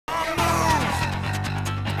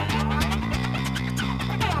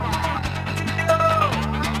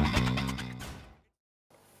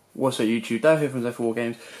What's up YouTube, Dave here from Zephyr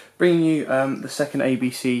Wargames, bringing you the second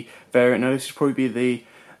ABC variant. Now this will probably be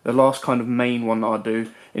the last kind of main one that I'll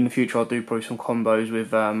do. In the future I'll do probably some combos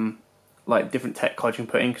with like different tech cards you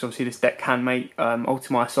can put in, because obviously this deck can make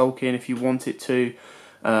Ultimate Sulkin if you want it to.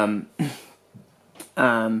 There's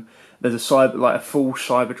a full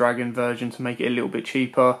Cyber Dragon version to make it a little bit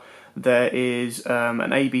cheaper. There is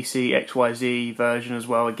an ABC XYZ version as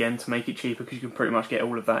well, again to make it cheaper, because you can pretty much get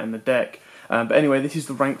all of that in the deck. But anyway, this is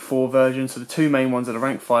the rank 4 version, so the two main ones are the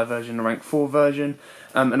rank 5 version and the rank 4 version.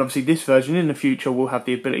 And obviously this version in the future will have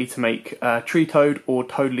the ability to make Tree Toad, or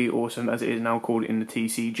Toadally Awesome as it is now called in the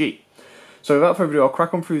TCG. So without further ado, I'll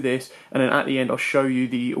crack on through this, and then at the end I'll show you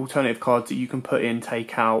the alternative cards that you can put in,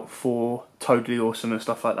 take out for Toadally Awesome and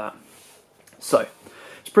stuff like that. So,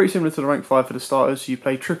 it's pretty similar to the rank 5 for the starters. So you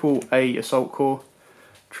play triple A Assault Core,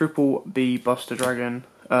 triple B Buster Dragon,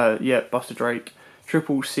 Buster Drake,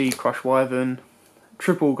 triple C Crush Wyvern,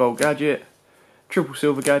 triple Gold Gadget, triple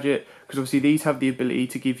Silver Gadget, because obviously these have the ability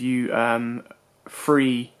to give you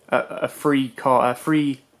free material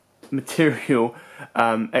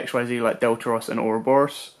XYZ like Deltaros and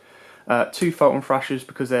Ouroboros. Two Photon Thrashers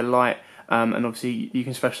because they're light, and obviously you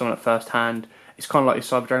can special summon at first hand. It's kind of like your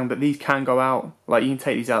Cyber Dragon, but these can go out. Like, you can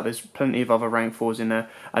take these out. There's plenty of other rank 4s in there,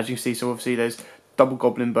 as you can see. So obviously there's double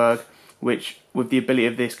Goblinberg, which with the ability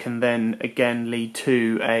of this can then again lead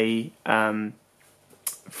to a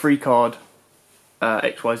free card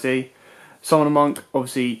XYZ. Summon a Monk,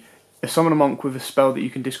 obviously a Summon a Monk with a spell that you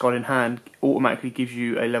can discard in hand automatically gives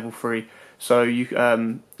you a level 3. So you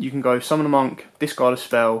can go Summon a Monk, discard a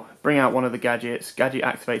spell, bring out one of the gadgets, gadget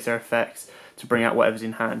activates their effects to bring out whatever's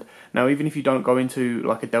in hand. Now even if you don't go into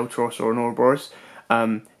like a Deltaros or an Ouroboros,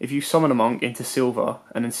 if you summon a Monk into Silver,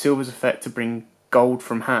 and then Silver's effect to bring gold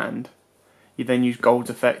from hand, you then use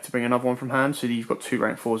Gold's effect to bring another one from hand, so you've got two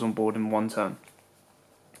rank 4s on board in one turn.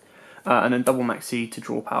 And then double Maxi to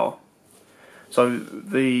draw power. So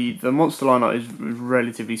the monster lineup is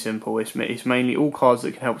relatively simple. It's mainly all cards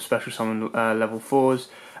that can help special summon level 4s,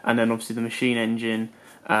 and then obviously the machine engine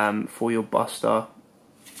for your Buster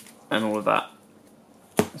and all of that.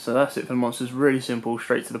 So that's it for the monsters. Really simple,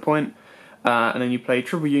 straight to the point. And then you play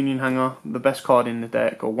triple Union Hanger, the best card in the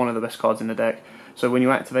deck, or one of the best cards in the deck. So when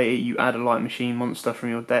you activate it, you add a light machine monster from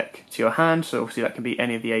your deck to your hand. So obviously that can be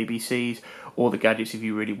any of the ABCs or the gadgets if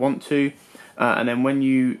you really want to. And then when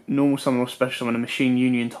you normal summon or special summon a machine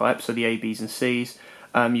union type, so the A, Bs and Cs,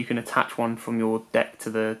 you can attach one from your deck to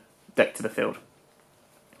the field.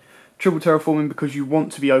 Triple Terraforming, because you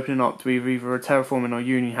want to be opening up to either a Terraforming or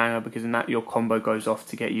Union Hanger, because in that your combo goes off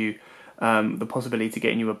to get you the possibility to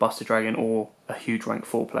getting you a Buster Dragon or a huge rank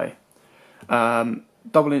 4 play.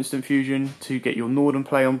 Double Instant Fusion to get your Northern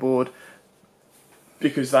play on board,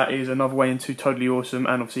 because that is another way into Toadally Awesome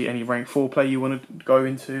and obviously any rank 4 play you want to go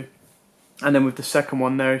into. And then with the second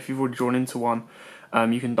one there, if you've already drawn into one,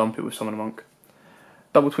 you can dump it with Summon a Monk.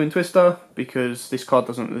 Double Twin Twister, because this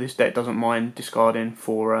deck doesn't mind discarding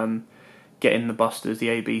for getting the Busters, the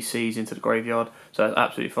ABCs into the graveyard, so that's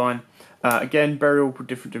absolutely fine. Again, Burial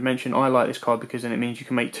Different Dimension, I like this card because then it means you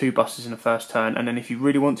can make 2 Busters in the first turn, and then if you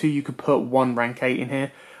really want to, you could put one rank 8 in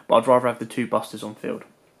here, but I'd rather have the 2 Busters on field.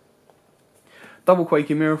 Double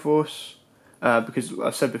Quaking Mirror Force, because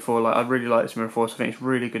I've said before, like, I really like this Mirror Force. I think it's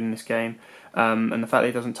really good in this game, and the fact that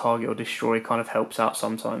it doesn't target or destroy kind of helps out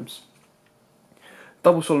sometimes.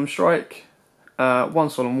 Double Solemn Strike, 1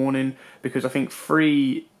 Solemn Warning, because I think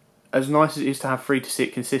 3, as nice as it is to have 3 to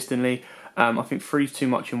sit consistently, I think 3 is too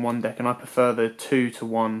much in one deck, and I prefer the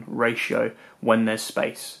 2-to-1 ratio when there's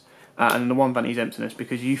space. And the 1 Vanity's Emptiness,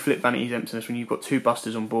 because you flip Vanity's Emptiness when you've got 2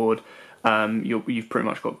 Busters on board, you've pretty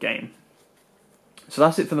much got game. So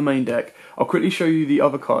that's it for the main deck. I'll quickly show you the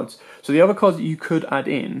other cards. So the other cards that you could add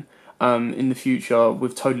in the future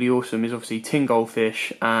with Toadally Awesome is obviously Tin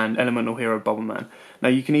Goldfish and Elemental Hero Bubbleman. Now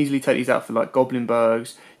you can easily take these out for like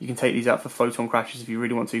Goblinbergs, you can take these out for Photon Crashes if you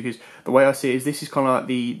really want to, because the way I see it is this is kind of like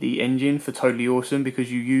the engine for Toadally Awesome,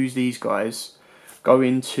 because you use these guys, go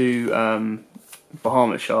into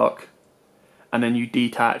Bahamut Shark, and then you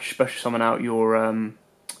detach, special summon out your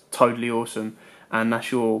Toadally Awesome, and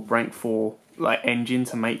that's your rank 4 like engine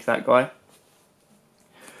to make that guy.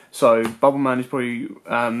 So Bubbleman is probably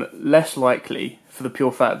less likely for the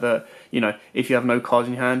pure fact that, you know, if you have no cards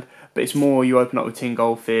in your hand, but it's more you open up with Tin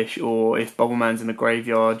Goldfish, or if Bubbleman's in the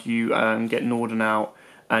graveyard, you get Northern out,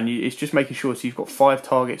 and it's just making sure, so you've got 5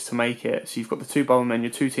 targets to make it. So you've got the 2 Bubblemen,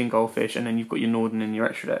 your 2 Tin Goldfish, and then you've got your Northern in your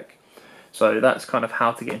extra deck. So that's kind of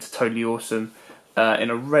how to get into Toadally Awesome in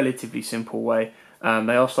a relatively simple way.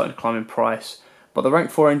 They are starting to climb in price, but the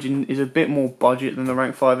rank 4 engine is a bit more budget than the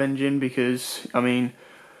rank 5 engine, because, I mean,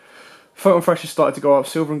 Photon Fresh has started to go up,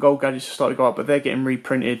 silver and gold gadgets have started to go up, but they're getting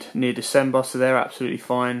reprinted near December, so they're absolutely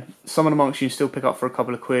fine. Some of the monks you can still pick up for a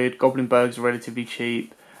couple of quid. Goblin Bergs are relatively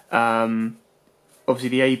cheap. Obviously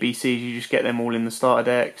the ABCs, you just get them all in the starter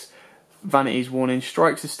decks. Vanity's Warning,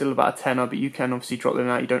 Strikes is still about a tenner, but you can obviously drop them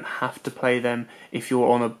out. You don't have to play them if you're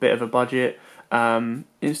on a bit of a budget.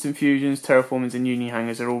 Instant Fusions, Terraformings and Uni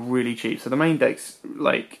Hangers are all really cheap. So the main decks,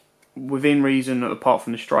 like, within reason, apart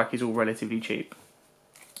from the Strike, is all relatively cheap.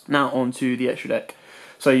 Now on to the extra deck.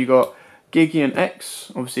 So you got Gigion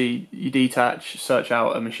X, obviously you detach, search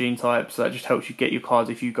out a machine type, so that just helps you get your cards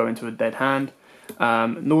if you go into a dead hand.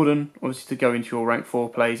 Norden, obviously to go into your rank 4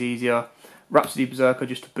 plays easier. Rhapsody Berserker,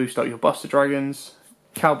 just to boost up your Buster Dragons.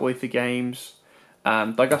 Cowboy for games.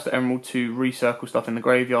 Diguster Emerald to recircle stuff in the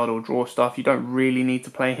graveyard or draw stuff. You don't really need to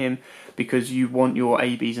play him because you want your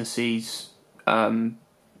A, Bs and Cs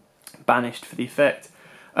banished for the effect.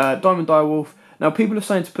 Diamond Direwolf. Now people are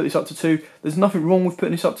saying to put this up to 2. There's nothing wrong with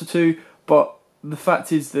putting this up to 2, but the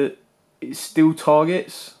fact is that it still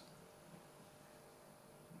targets.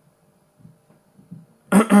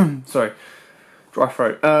 Sorry, dry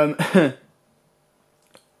throat.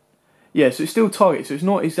 Yeah, so it still targets, so it's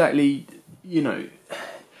not exactly, you know,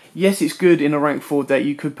 yes, it's good in a rank 4 deck.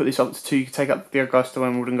 You could put this up to 2, you could take up the Augusta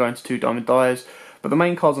Emerald and go into 2 Diamond Dyers, but the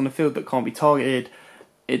main cards on the field that can't be targeted,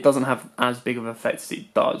 it doesn't have as big of an effect as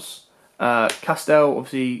it does. Castell,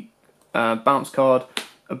 obviously, bounce card.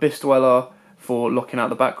 Abyss Dweller for locking out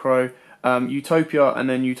the back row. Utopia, and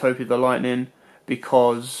then Utopia the Lightning,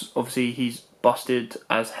 because obviously he's busted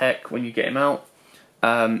as heck when you get him out.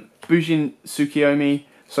 Bujin Tsukiyomi,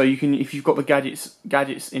 so you can, if you've got the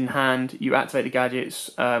gadgets in hand, you activate the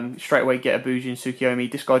gadgets, straight away get a Bujin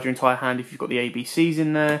Tsukiyomi, discard your entire hand if you've got the ABCs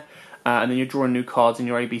in there, and then you're drawing new cards and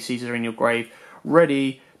your ABCs are in your grave,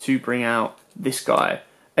 ready to bring out this guy,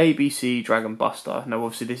 ABC Dragon Buster. Now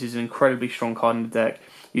obviously this is an incredibly strong card in the deck.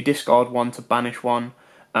 You discard 1 to banish 1,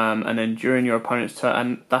 and then during your opponent's turn,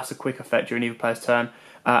 and that's a quick effect during either player's turn,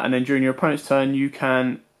 and then during your opponent's turn you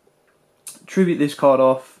can tribute this card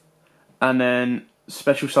off, and then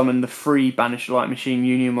special summon the 3 Banished Light Machine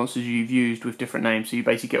Union monsters you've used with different names, so you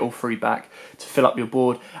basically get all 3 back to fill up your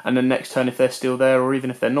board, and then next turn if they're still there, or even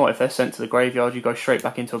if they're not, if they're sent to the graveyard, you go straight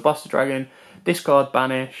back into a Buster Dragon, discard,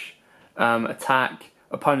 banish, attack,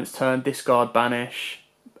 opponent's turn, discard, banish,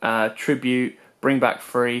 tribute, bring back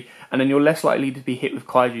 3, and then you're less likely to be hit with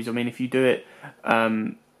Kaijus. I mean, if you do it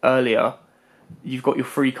earlier, you've got your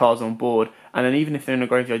 3 cards on board, and then even if they're in a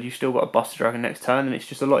graveyard, you've still got a Buster Dragon next turn, and it's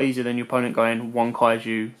just a lot easier than your opponent going 1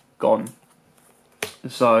 Kaiju, gone.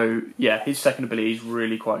 So yeah, his second ability is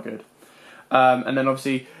really quite good. And then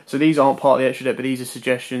obviously, so these aren't part of the extra deck, but these are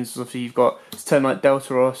suggestions. Obviously you've got Turn Like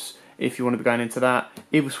Deltaros, if you want to be going into that,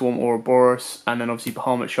 Evil Swarm Ouroboros, and then obviously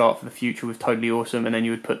Bahamut Shark for the future with Toadally Awesome, and then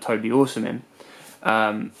you would put Toadally Awesome in.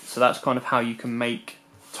 So that's kind of how you can make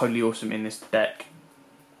Toadally Awesome in this deck.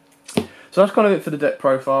 So that's kind of it for the deck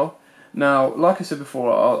profile. Now, like I said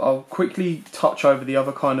before, I'll quickly touch over the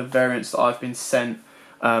other kind of variants that I've been sent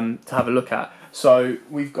to have a look at. So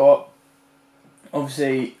we've got,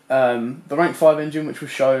 obviously, the rank 5 engine, which was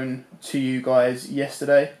shown to you guys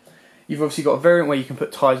yesterday. You've obviously got a variant where you can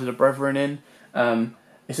put Ties of the Brethren in.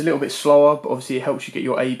 It's a little bit slower, but obviously it helps you get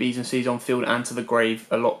your A, Bs and Cs on field and to the grave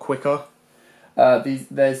a lot quicker.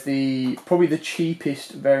 There's probably the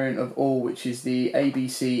cheapest variant of all, which is the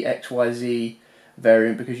ABC XYZ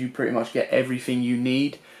variant, because you pretty much get everything you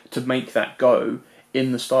need to make that go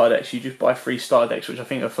in the starter decks. You just buy 3 starter decks, which I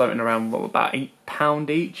think are floating around about £8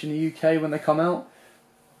 each in the UK when they come out.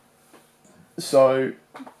 So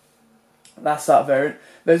that's that variant.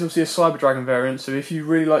 There's obviously a Cyber Dragon variant, so if you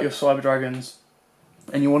really like your Cyber Dragons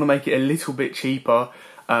and you want to make it a little bit cheaper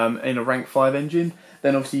in a rank 5 engine,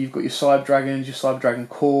 then obviously you've got your Cyber Dragons, your Cyber Dragon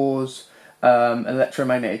Cores,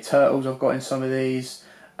 Electromagnetic Turtles I've got in some of these,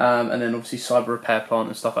 and then obviously Cyber Repair Plant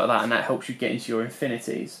and stuff like that, and that helps you get into your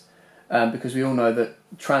infinities. Because we all know that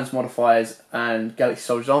Transmodifiers and Galaxy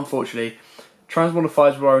Soldiers, unfortunately,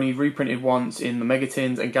 Transmodifiers were only reprinted once in the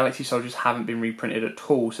Megatins, and Galaxy Soldiers haven't been reprinted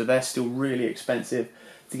at all, so they're still really expensive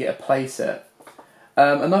to get a playset.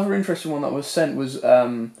 Another interesting one that was sent was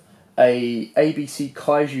a ABC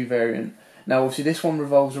Kaiju variant. Now obviously this one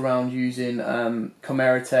revolves around using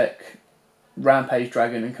Chimera Tech Rampage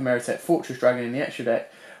Dragon and Chimera Tech Fortress Dragon in the extra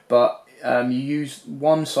deck, but you use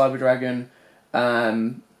 1 Cyber Dragon, 3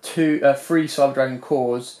 Cyber Dragon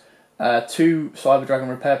Cores, 2 Cyber Dragon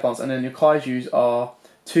Repair Plants, and then your Kaijus are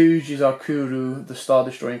 2 Jizakuru, the Star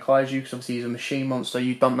Destroying Kaiju, because obviously he's a machine monster.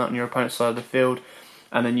 You dump that on your opponent's side of the field,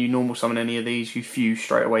 and then you normal summon any of these, you fuse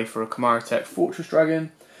straight away for a Chimera Tech Fortress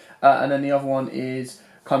Dragon. And then the other one is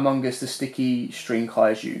Kaimungus, the Sticky String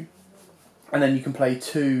Kaiju. and then you can play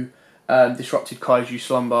 2 Disrupted Kaiju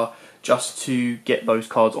Slumber just to get those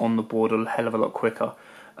cards on the board a hell of a lot quicker.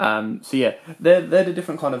 So yeah, they're the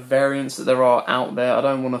different kind of variants that there are out there. I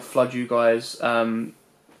don't want to flood you guys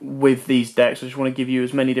with these decks. I just want to give you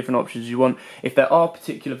as many different options as you want. If there are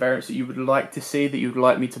particular variants that you would like to see, that you would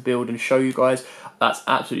like me to build and show you guys, that's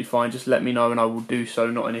absolutely fine. Just let me know and I will do so,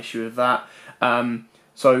 not an issue with that.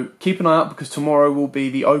 So keep an eye out, because tomorrow will be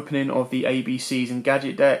the opening of the ABCs and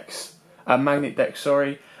Gadget decks, Magnet decks,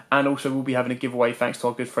 sorry, and also we'll be having a giveaway thanks to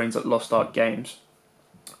our good friends at Lost Ark Games.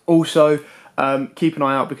 Also, keep an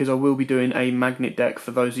eye out, because I will be doing a magnet deck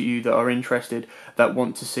for those of you that are interested, that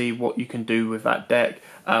want to see what you can do with that deck.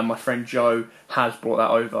 My friend Joe has brought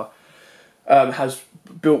that over, has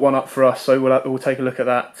built one up for us, so we'll take a look at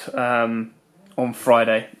that on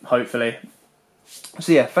Friday, hopefully.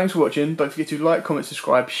 So yeah, thanks for watching. Don't forget to like, comment,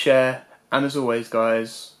 subscribe, share, and as always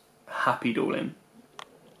guys, happy dueling.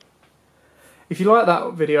 If you like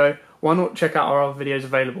that video, why not check out our other videos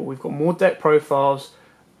available. We've got more deck profiles,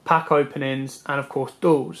 pack openings, and of course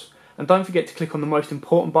duels. And don't forget to click on the most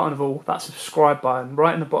important button of all, that subscribe button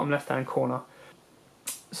right in the bottom left hand corner.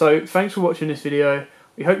 So thanks for watching this video.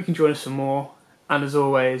 We hope you can join us some more, and as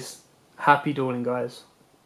always, happy dueling guys.